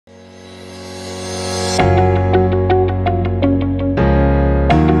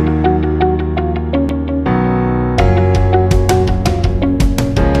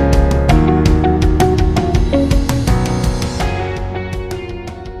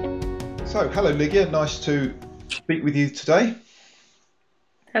So, hello Ligia, nice to speak with you today.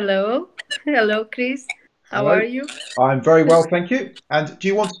 Hello. Hello, Chris. How Hello, are you? I'm very well, thank you. And do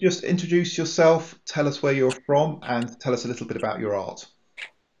you want to just introduce yourself, tell us where you're from, and tell us a little bit about your art?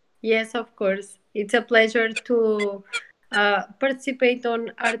 Yes, of course. It's a pleasure to participate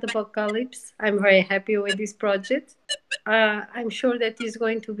on Artocalypse. I'm very happy with this project. I'm sure that it's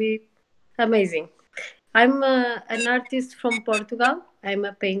going to be amazing. I'm an artist from Portugal. I'm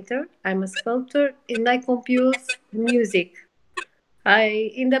a painter. I'm a sculptor, and I compose music.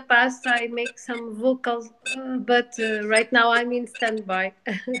 In the past I make some vocals, but right now I'm in standby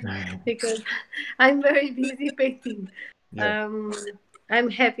because I'm very busy painting. Yeah, Um, I'm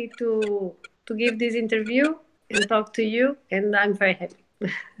happy to give this interview and talk to you, and I'm very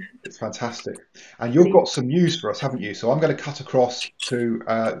happy. it's fantastic. And you've got some news for us, haven't you? So I'm going to cut across to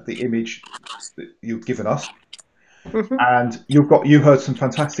the image that you've given us. Mhm. And you heard some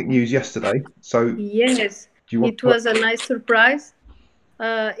fantastic news yesterday. So do Yes, you want it to? was a nice surprise.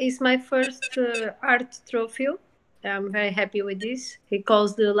 It's my first art trophy. I'm very happy with this. He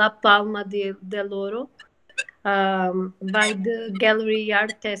calls the La Palma del Oro, by the Gallery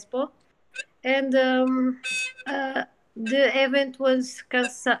Art Expo, and the event was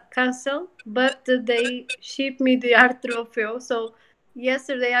cancelled, but they shipped me the art trophy. So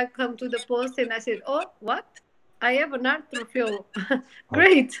yesterday I come to the post and I said, "Oh, what? I have an art trophy! Oh,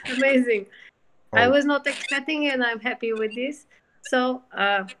 Great, amazing! I oh, was not expecting, and I'm happy with this." So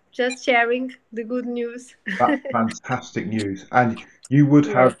just sharing the good news. that's fantastic news. And you would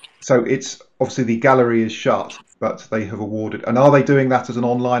Yes. have, so it's obviously the gallery is shut, but they have awarded. And are they doing that as an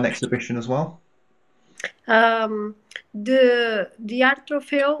online exhibition as well? Um, the art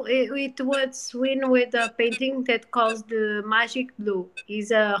trophy, it was win with a painting that calls the Magic Blue.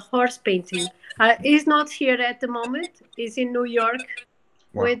 Is a horse painting. He's not here at the moment. He's in New York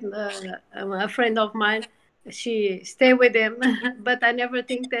Wow. with a friend of mine. She stay with him, but I never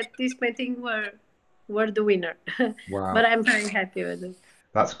think that this painting were the winner. But Wow. I'm very happy with it.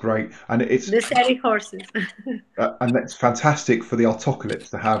 That's great. And it's The Sally horses. and it's fantastic for the Artocalypse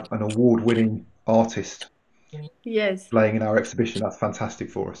to have an award-winning artist Yes, playing in our exhibition. That's fantastic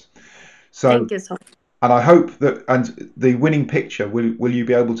for us. So, thank you so much. and I hope that, and the winning picture, will you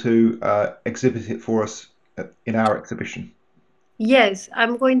be able to exhibit it for us in our exhibition? Yes,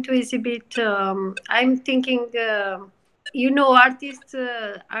 I'm going to exhibit. I'm thinking, artists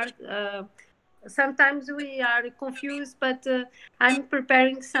are. Sometimes we are confused, but I'm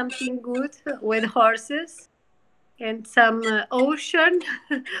preparing something good with horses and some ocean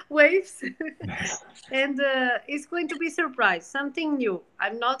waves, Yes. and it's going to be surprise, something new.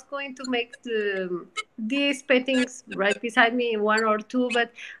 I'm not going to make these paintings right beside me in one or two,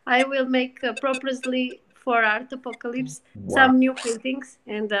 but I will make purposely for Art Apocalypse Wow. some new paintings,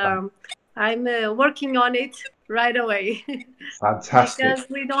 and I'm working on it right away Fantastic. because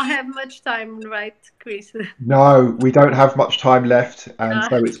we don't have much time, right, Chris? No, we don't have much time left, and Yeah.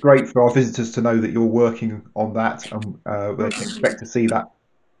 so it's great for our visitors to know that you're working on that, and they can expect to see that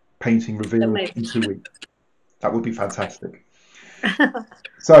painting revealed in Amazing. 2 weeks. That would be fantastic.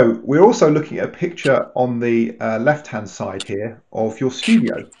 So we're also looking at a picture on the left-hand side here of your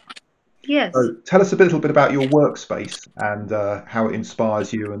studio. Yes. So tell us a little bit about your workspace and how it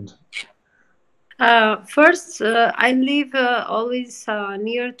inspires you. And First, I live always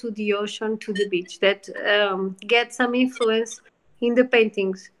near to the ocean, to the beach. That get some influence in the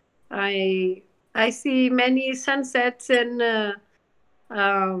paintings. I I see many sunsets, and the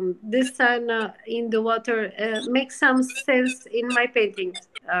sun in the water makes some sense in my paintings.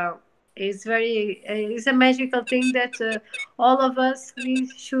 It's a magical thing that all of us we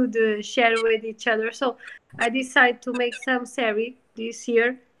should share with each other. So I decided to make some series this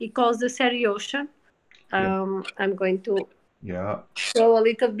year. It calls the series Ocean. yeah, I'm going to yeah, show a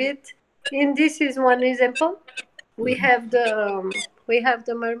little bit. And this is one example. We have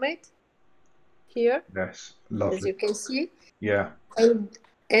the mermaid here, yes, as lovely. you can see, Yeah, and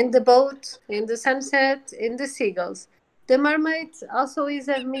and the boat, and the sunset, and the seagulls. The mermaid also is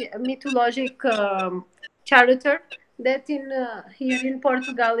a mythologic character that in here in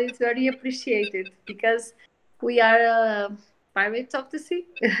Portugal is very appreciated because we are pirates of the sea,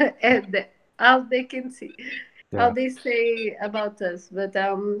 and all they can see, how yeah, they say about us. But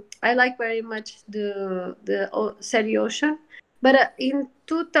I like very much the series Ocean. But in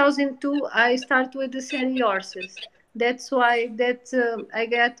 2002, I start with the series Horses. That's why that I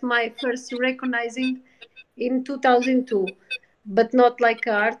got my first recognizing in 2002, but not like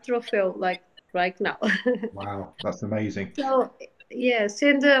a art trophy like right now. wow, that's amazing. So yes,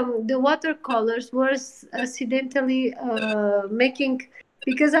 and the watercolors was accidentally making.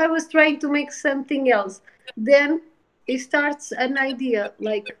 because I was trying to make something else. Then it starts an idea,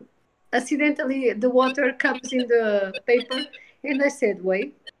 like accidentally the water comes in the paper, and I said,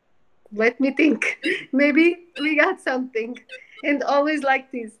 "Wait, let me think. Maybe we got something." And always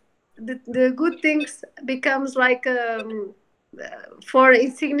like this, the good things becomes like for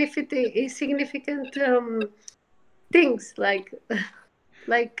insignificant things like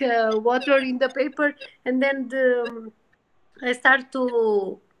water in the paper, and then I start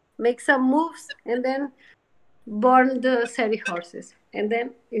to make some moves, and then born the series horses, and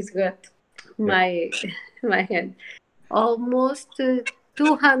then it's got Yeah. my my hand almost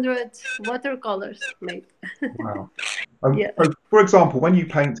 200 watercolors made. Wow. Yeah. So for example, when you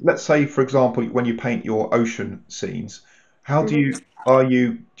paint, let's say, for example, when you paint your ocean scenes, how do Mhm.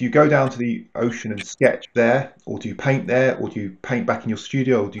 you do you go down to the ocean and sketch there, or do you paint there, or do you paint back in your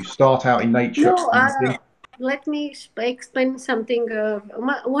studio, or do you start out in nature? No, let me explain something.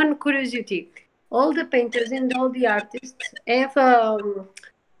 One curiosity. All the painters and all the artists have a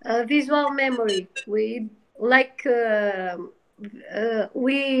visual memory. We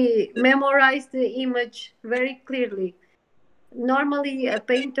memorize the image very clearly. Normally, a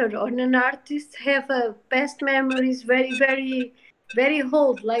painter or an artist have past memories very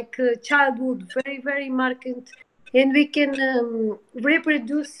old, like childhood, very marked, and we can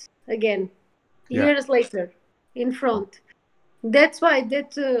reproduce again Yeah. years later in front. That's why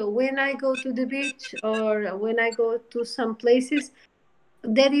that when I go to the beach or when I go to some places,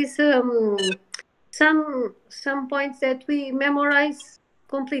 there is some points that we memorize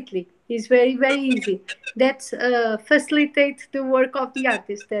completely. It's very easy. That facilitates the work of the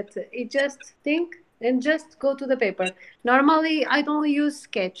artist. That it just think and just go to the paper. Normally, I don't use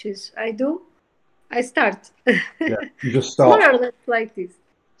sketches. I start. Yeah. You just It's more start or less like this.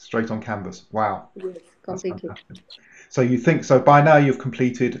 straight on canvas. Wow, Yes, that's completely. fantastic. So you think so by now you've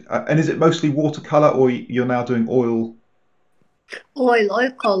completed, and is it mostly watercolor, or you're now doing oil? Oil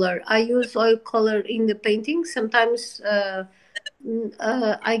color. I use oil color in the painting. Sometimes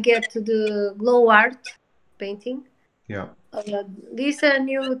I get the glow art painting. Yeah. This is a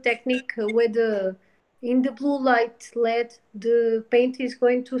new technique with the in the blue light LED, the paint is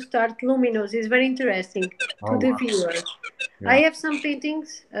going to start luminous. It's very interesting to Oh the wow. viewer. I Yeah. have some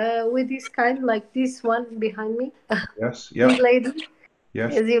paintings with this kind, like this one behind me. Yes. This Yep. lady,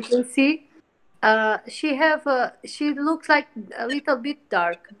 Yes. as you can see, she looks like a little bit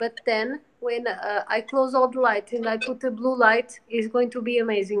dark, but then when I close all the lights and I put the blue light, it's going to be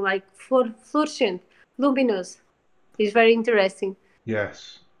amazing, like for fluorescent, luminous. It's very interesting.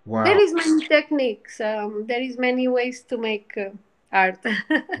 Yes. There Wow. is many techniques. There is many ways to make art.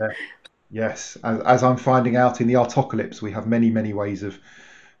 Yeah. Yes. As I'm finding out in the Artocalypse, we have many ways of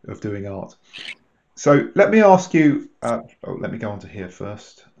doing art. So let me ask you. Oh, let me go on to here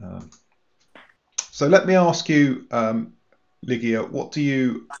first. So let me ask you, Ligia, what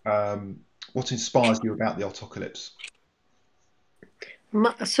inspires you about the Artocalypse?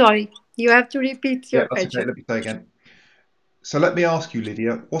 Sorry, you have to repeat Yeah, your that's okay. question. Let me say again. So let me ask you,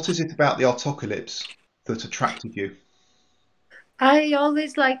 Lydia, what is it about the Artocalypse that attracted you? I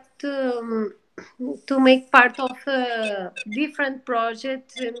always like to make part of different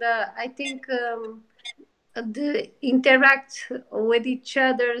projects, and I think the interact with each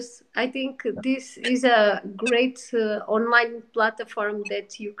others. I think this is a great online platform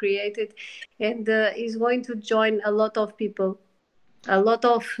that you created, and is going to join a lot of people, a lot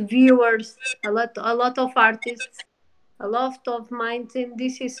of viewers, a lot of artists, a lot of minds, and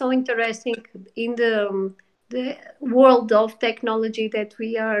this is so interesting in the world of technology that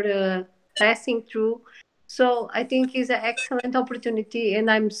we are passing through. So I think it's an excellent opportunity,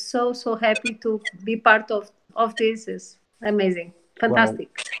 and I'm so happy to be part of this. Is amazing, Well, fantastic,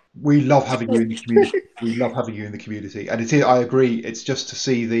 we love having you in the community. We love having you in the community, and it is. I agree. It's just to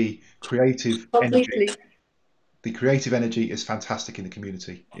see the creative energy. completely. The creative energy is fantastic in the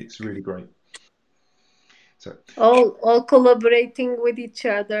community. It's really great. So, All collaborating with each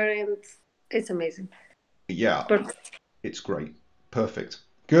other, and it's amazing. yeah, Perfect. it's great. Perfect.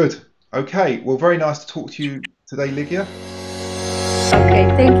 Good. Okay. Well, very nice to talk to you today, Ligia. Okay,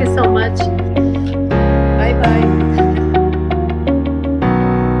 thank you so much. Bye bye.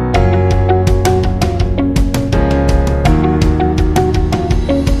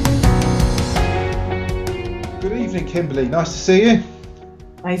 Good evening, Kimberly. Nice to see you.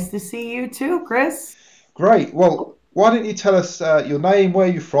 Nice to see you too, Chris. Great. Well, why don't you tell us your name, where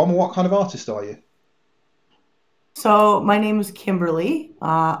you're from, and what kind of artist are you? So, my name is Kimberly.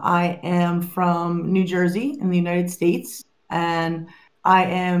 I am from New Jersey in the United States, and I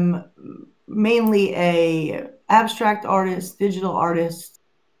am mainly a abstract artist, digital artist,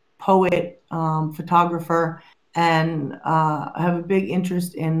 poet, photographer, and I have a big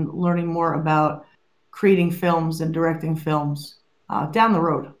interest in learning more about creating films and directing films down the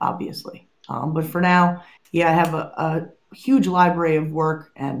road, obviously. But for now, yeah, I have a huge library of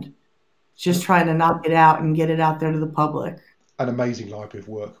work and just trying to knock it out and get it out there to the public. An amazing library of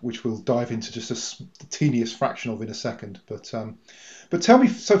work, which we'll dive into just the teeniest fraction of in a second. But tell me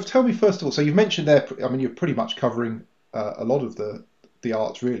first of all. So you've mentioned there. I mean, you're pretty much covering a lot of the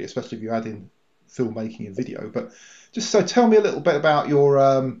arts, really, especially if you add in filmmaking and video. But just so tell me a little bit about your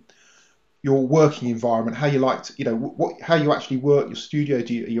working environment, how you like to, how you actually work, your studio. Are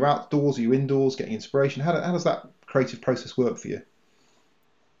you outdoors? Are you indoors? Getting inspiration? How does that creative process work for you?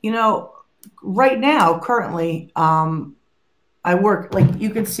 Right now, currently, I work, like you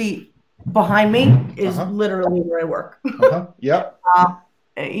can see behind me is literally where I work. Yeah.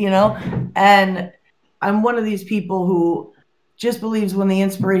 And I'm one of these people who just believes when the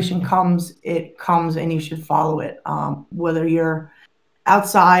inspiration comes, it comes and you should follow it. Whether you're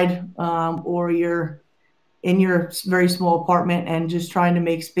outside or you're in your very small apartment and just trying to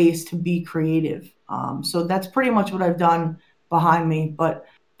make space to be creative. So that's pretty much what I've done behind me. But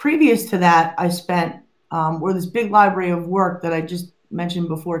previous to that, I spent where this big library of work that I just mentioned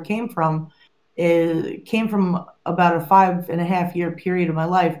before came from about a 5.5 year period of my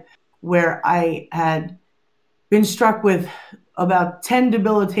life where I had been struck with about 10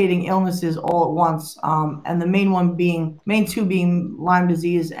 debilitating illnesses all at once, and the main two being Lyme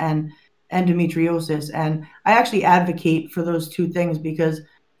disease and endometriosis. And I actually advocate for those two things because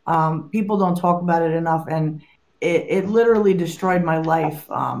people don't talk about it enough, and it literally destroyed my life,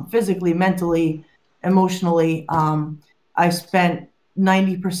 physically, mentally, emotionally. I spent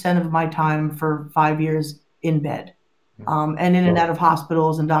 90% of my time for 5 years in bed, and in and out of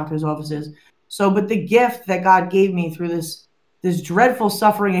hospitals and doctors' offices. So, but the gift that God gave me through this dreadful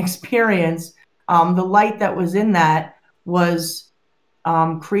suffering experience, the light that was in that was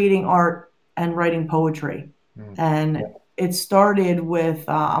creating art and writing poetry. And it started with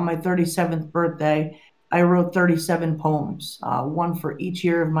on my 37th birthday, I wrote 37 poems, one for each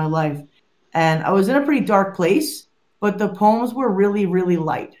year of my life. And I was in a pretty dark place, but the poems were really, really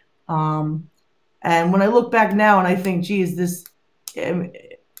light. And when I look back now and I think, geez, this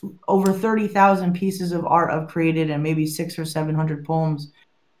over 30,000 pieces of art I've created and maybe 600 or 700 poems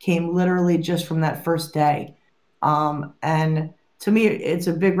came literally just from that first day. And to me, it's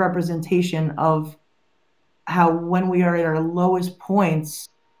a big representation of how when we are at our lowest points,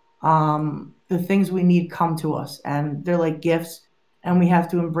 the things we need come to us, and they're like gifts, and we have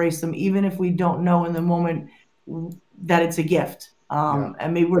to embrace them, even if we don't know in the moment that it's a gift.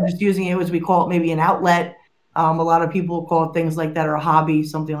 And maybe we're just using it as we call it, maybe an outlet. A lot of people call it things like that, or a hobby,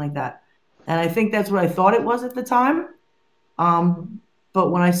 something like that. And I think that's what I thought it was at the time.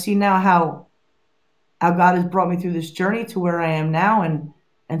 But when I see now how God has brought me through this journey to where I am now and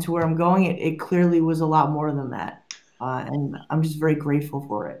to where I'm going, it clearly was a lot more than that. And I'm just very grateful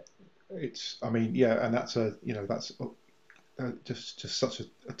for it. And that's just such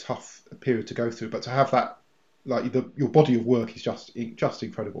a tough period to go through. But to have that, like your body of work is just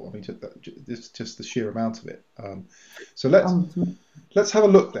incredible. I mean, just the sheer amount of it. So let's have a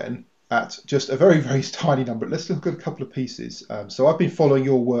look then at just a very, very tiny number. Let's look at a couple of pieces. So I've been following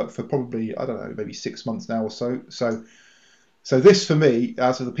your work for probably, I don't know, maybe 6 months now or so. So this, for me,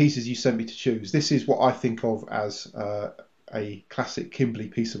 out of the pieces you sent me to choose, this is what I think of as a classic Kimberly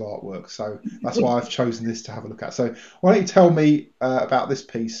piece of artwork. So that's why I've chosen this to have a look at. So why don't you tell me about this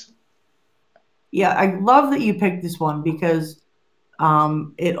piece? Yeah, I love that you picked this one because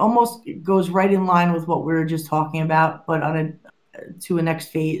it almost goes right in line with what we were just talking about, but to a next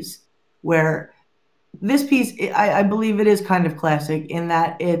phase, where this piece, I believe it is kind of classic in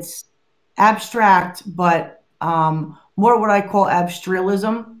that it's abstract, but more what I call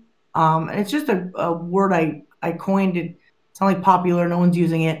abstralism. And it's just a word I coined. It's not like popular, no one's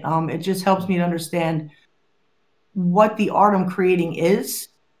using it. It just helps me to understand what the art I'm creating is,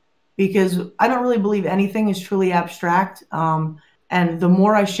 because I don't really believe anything is truly abstract. And the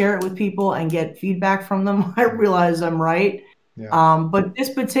more I share it with people and get feedback from them, I realize I'm right. But this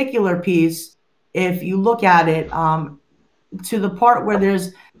particular piece, if you look at it, to the part where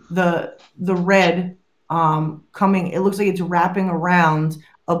there's the red coming, it looks like it's wrapping around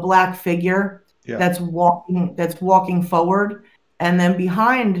a black figure that's walking forward, and then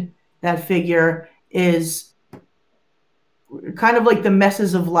behind that figure is kind of like the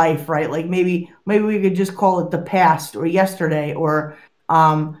messes of life, right? Like maybe we could just call it the past or yesterday, or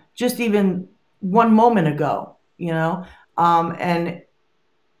just even one moment ago, and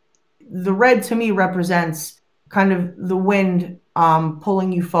the red to me represents kind of the wind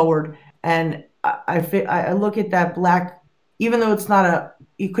pulling you forward. And I look at that black, even though it's not a,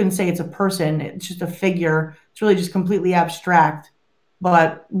 you couldn't say it's a person, it's just a figure. It's really just completely abstract.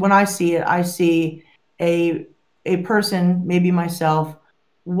 But when I see it, I see a person, maybe myself,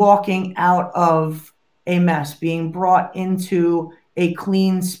 walking out of a mess, being brought into a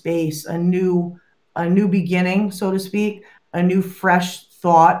clean space, a new beginning, so to speak, a new fresh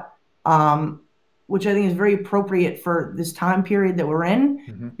thought, which I think is very appropriate for this time period that we're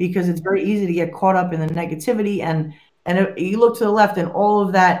in, because it's very easy to get caught up in the negativity, and you look to the left and all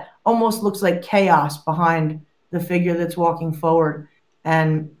of that almost looks like chaos behind the figure that's walking forward.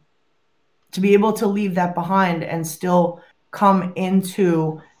 And to be able to leave that behind and still come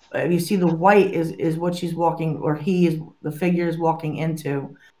into, you see the white is what she's walking, or the figure is walking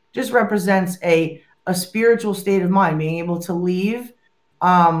into, just represents a spiritual state of mind, being able to leave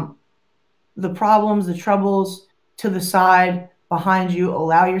the problems, the troubles to the side behind you,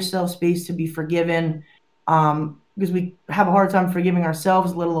 allow yourself space to be forgiven, because we have a hard time forgiving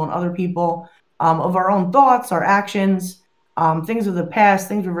ourselves, let alone other people, of our own thoughts, our actions, things of the past,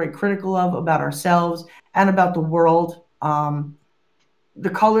 things we're very critical of about ourselves and about the world. The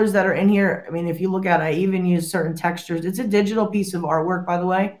colors that are in here, I mean, if you look at it, I even use certain textures. It's a digital piece of artwork, by the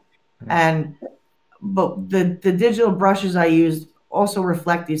way. But the digital brushes I used also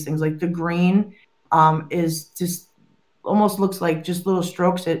reflect these things. Like the green is just almost looks like just little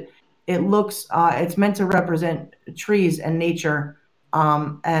strokes. It looks, it's meant to represent trees and nature.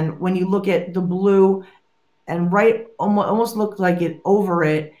 And when you look at the blue, and right, almost look like it over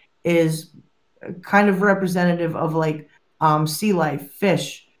it is kind of representative of like sea life,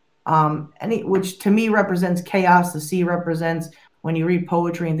 fish, which to me represents chaos. The sea represents, when you read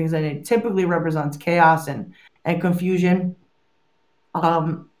poetry and things like that, it typically represents chaos and confusion.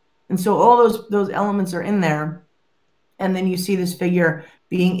 And so all those elements are in there. And then you see this figure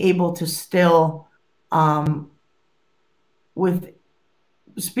being able to still, with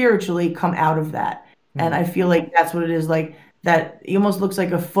spiritually come out of that. And I feel like that's what it is, like that. It almost looks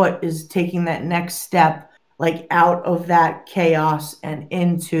like a foot is taking that next step, like out of that chaos and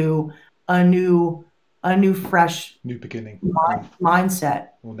into a new fresh, new beginning, mindset,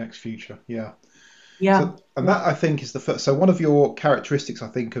 or next future. Yeah. Yeah. And that, I think, is the first. So one of your characteristics, I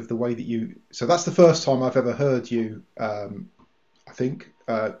think, of the way that you. So that's the first time I've ever heard you, I think,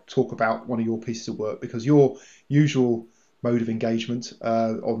 talk about one of your pieces of work, because your usual mode of engagement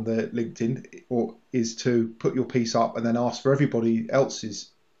on the LinkedIn is to put your piece up and then ask for everybody else's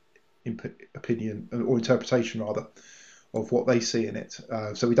opinion or interpretation, rather, of what they see in it.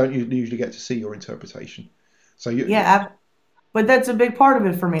 So we don't usually get to see your interpretation. So but that's a big part of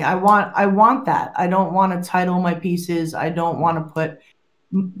it for me. I want that. I don't want to title my pieces. I don't want to put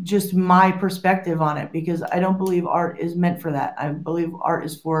just my perspective on it, because I don't believe art is meant for that. I believe art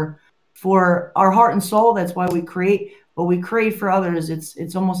is for our heart and soul. That's why we create. But we create for others.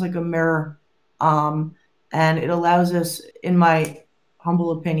 It's almost like a mirror, and it allows us, in my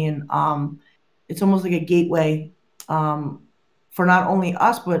humble opinion, it's almost like a gateway for not only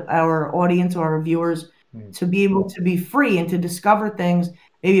us but our audience or our viewers to be able to be free and to discover things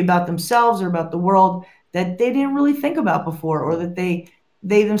maybe about themselves or about the world that they didn't really think about before, or that they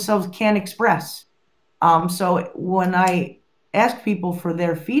themselves can't express. So when I ask people for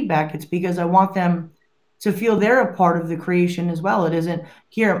their feedback, it's because I want them to feel they're a part of the creation as well. It isn't,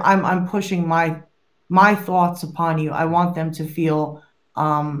 here, I'm pushing my thoughts upon you. I want them to feel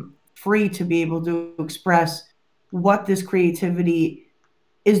free to be able to express what this creativity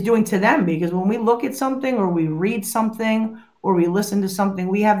is doing to them. Because when we look at something, or we read something, or we listen to something,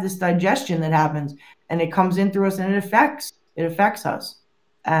 we have this digestion that happens, and it comes in through us, and it affects us.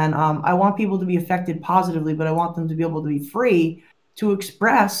 And I want people to be affected positively, but I want them to be able to be free to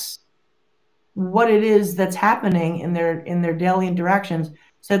express what it is that's happening in their daily interactions,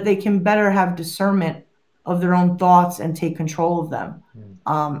 so that they can better have discernment of their own thoughts and take control of them.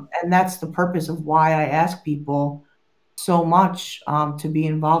 And that's the purpose of why I ask people so much to be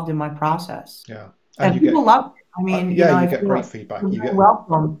involved in my process. Yeah, and people love it. I mean, you get great feedback. You get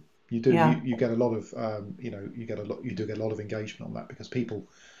welcome. You do. Yeah. You get a lot of you do get a lot of engagement on that, because people,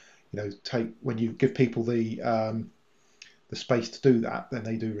 when you give people the space to do that, then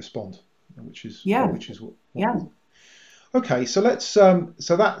they do respond, which is what. Okay, so let's so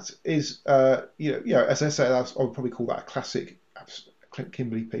that is as I said, I would probably call that a classic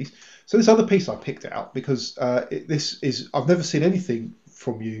Kimberly piece. So this other piece I picked out because this is, I've never seen anything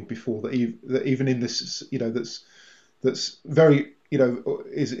from you before that even in this, that's very,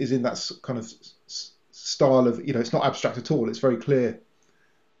 is in that kind of style of, it's not abstract at all. It's very clear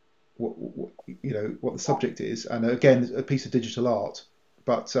what the subject is, and again, a piece of digital art.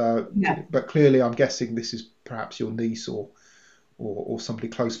 But Yeah. but clearly, I'm guessing this is perhaps your niece or somebody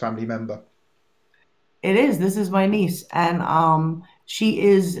close family member. It is. This is my niece, and she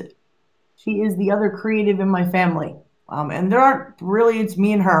is the other creative in my family. And there aren't really, it's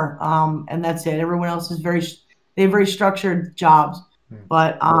me and her, and that's it. Everyone else is they have very structured jobs.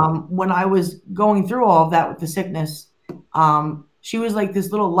 But when I was going through all of that with the sickness, she was like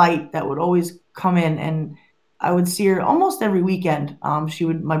this little light that would always come in, and I would see her almost every weekend.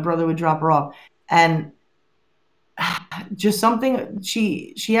 My brother would drop her off, and just something,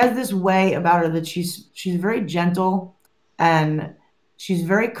 she has this way about her that she's very gentle, and she's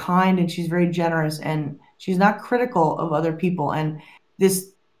very kind, and she's very generous, and she's not critical of other people. And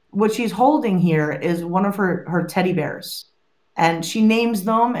this what she's holding here is one of her teddy bears, and she names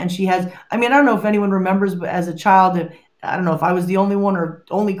them, and she has, I mean, I don't know if anyone remembers, but as a child, I don't know if I was the only one or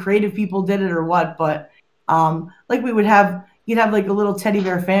only creative people did it or what, but like you'd have like a little teddy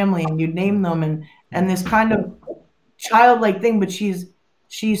bear family, and you'd name them, and this kind of childlike thing, but she's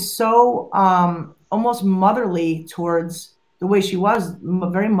so almost motherly towards the way she was,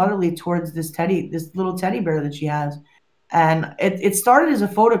 very motherly towards this little teddy bear that she has. And it started as a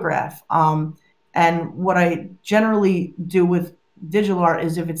photograph. And what I generally do with digital art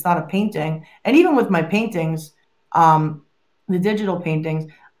is, if it's not a painting, and even with my paintings, the digital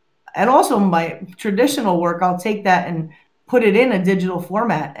paintings, and also my traditional work, I'll take that and put it in a digital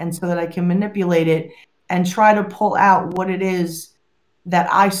format, and so that I can manipulate it and try to pull out what it is that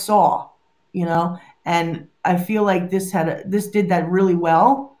I saw, and I feel like this did that really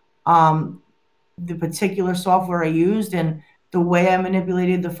well. The particular software I used and the way I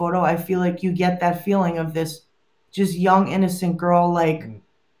manipulated the photo, I feel like you get that feeling of this just young, innocent girl, like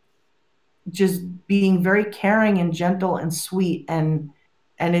just being very caring and gentle and sweet. And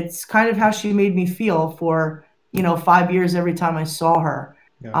it's kind of how she made me feel for, 5 years every time I saw her.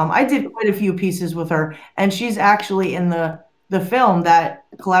 Yeah. I did quite a few pieces with her, and she's actually in the film, that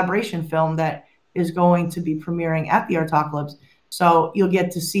collaboration film that is going to be premiering at the Artocalypse. So you'll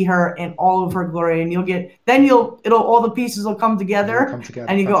get to see her in all of her glory, and all the pieces will come together,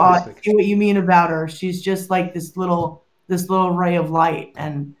 and you go, oh, I see what you mean about her. She's just like this little ray of light,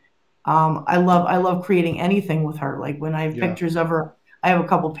 and I love creating anything with her. Like when I have pictures of her, I have a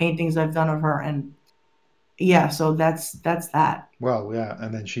couple paintings I've done of her, and yeah, so that's that. Well, yeah,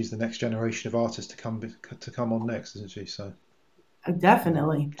 and then she's the next generation of artists to come on next, isn't she? So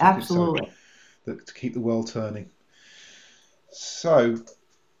definitely, absolutely, to keep the world turning. So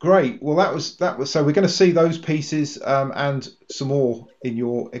great. Well, that was. So we're going to see those pieces and some more in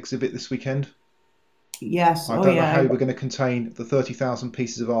your exhibit this weekend. Yes. I don't know how we're going to contain the 30,000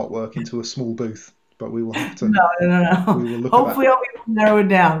 pieces of artwork into a small booth, but we will have to. No. We will look Hopefully, I'll be able to narrow it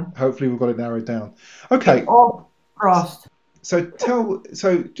down. Hopefully, we've got it narrowed down. Okay. All crossed. So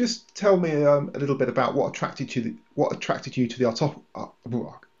just tell me a little bit about what attracted you to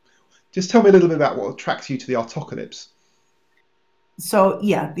the Just tell me a little bit about what attracts you to the Artocalypse. So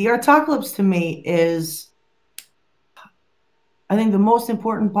yeah, the Artocalypse to me is, I think the most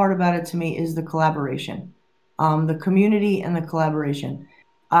important part about it to me is the collaboration, the community and the collaboration.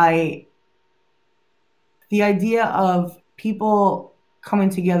 The idea of people coming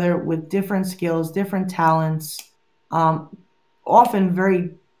together with different skills, different talents, often very,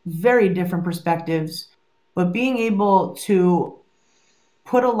 very different perspectives, but being able to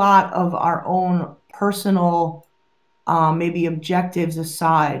put a lot of our own personal maybe objectives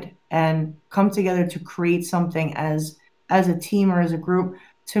aside and come together to create something as a team or as a group,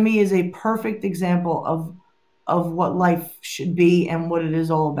 to me is a perfect example of what life should be and what it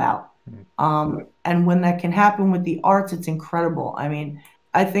is all about. And when that can happen with the arts, it's incredible. I mean,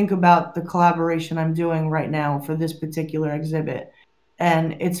 I think about the collaboration I'm doing right now for this particular exhibit,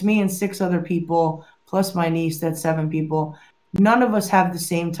 and it's me and 6 other people plus my niece. That's 7 people. None of us have the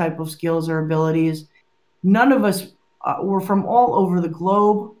same type of skills or abilities. None of us we're from all over the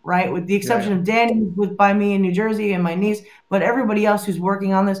globe, right? With the exception of Danny, by me in New Jersey, and my niece, but everybody else who's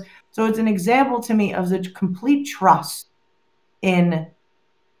working on this. So it's an example to me of the complete trust in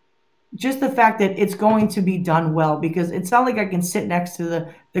just the fact that it's going to be done well, because it's not like I can sit next to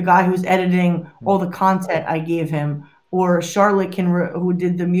the guy who's editing all the content I gave him, or Charlotte who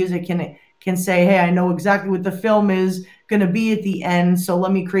did the music can say, hey, I know exactly what the film is going to be at the end, so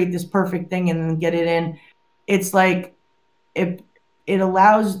let me create this perfect thing and then get it in. It's like it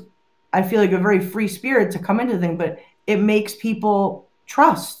allows, I feel like, a very free spirit to come into the thing, but it makes people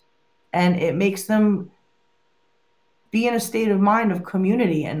trust, and it makes them be in a state of mind of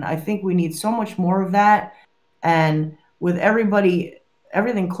community. And I think we need so much more of that. And with everybody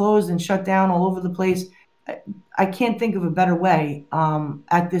everything closed and shut down all over the place. I can't think of a better way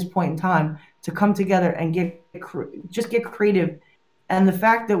at this point in time to come together and just get creative. And the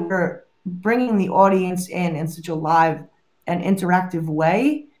fact that we're bringing the audience in such a live and interactive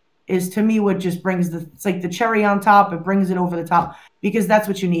way is, to me, what just brings it's like the cherry on top. It brings it over the top, because that's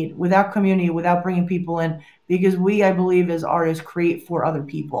what you need. Without community, without bringing people in, because I believe as artists create for other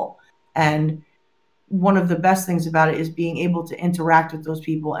people. And one of the best things about it is being able to interact with those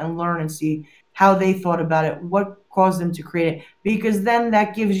people and learn and see how they thought about it, what caused them to create it, because then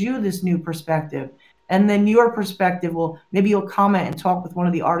that gives you this new perspective. And then your perspective maybe you'll comment and talk with one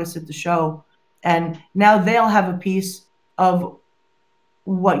of the artists at the show, and now they'll have a piece of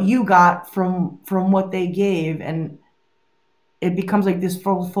what you got from what they gave, and it becomes like this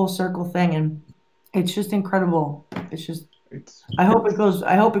full circle thing, and it's just incredible. I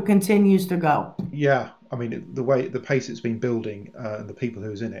hope it continues to go. Yeah, I mean, the pace it's been building, and the people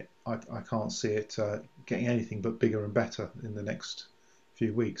who's in it, I can't see it getting anything but bigger and better in the next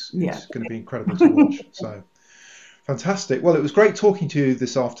few weeks. It's going to be incredible to watch. So fantastic. Well, it was great talking to you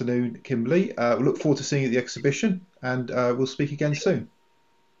this afternoon, Kimberly. We look forward to seeing you at the exhibition, and we'll speak again soon.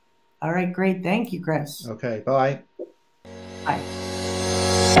 All right, great. Thank you, Chris. Okay, bye.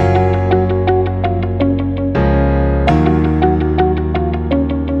 Bye.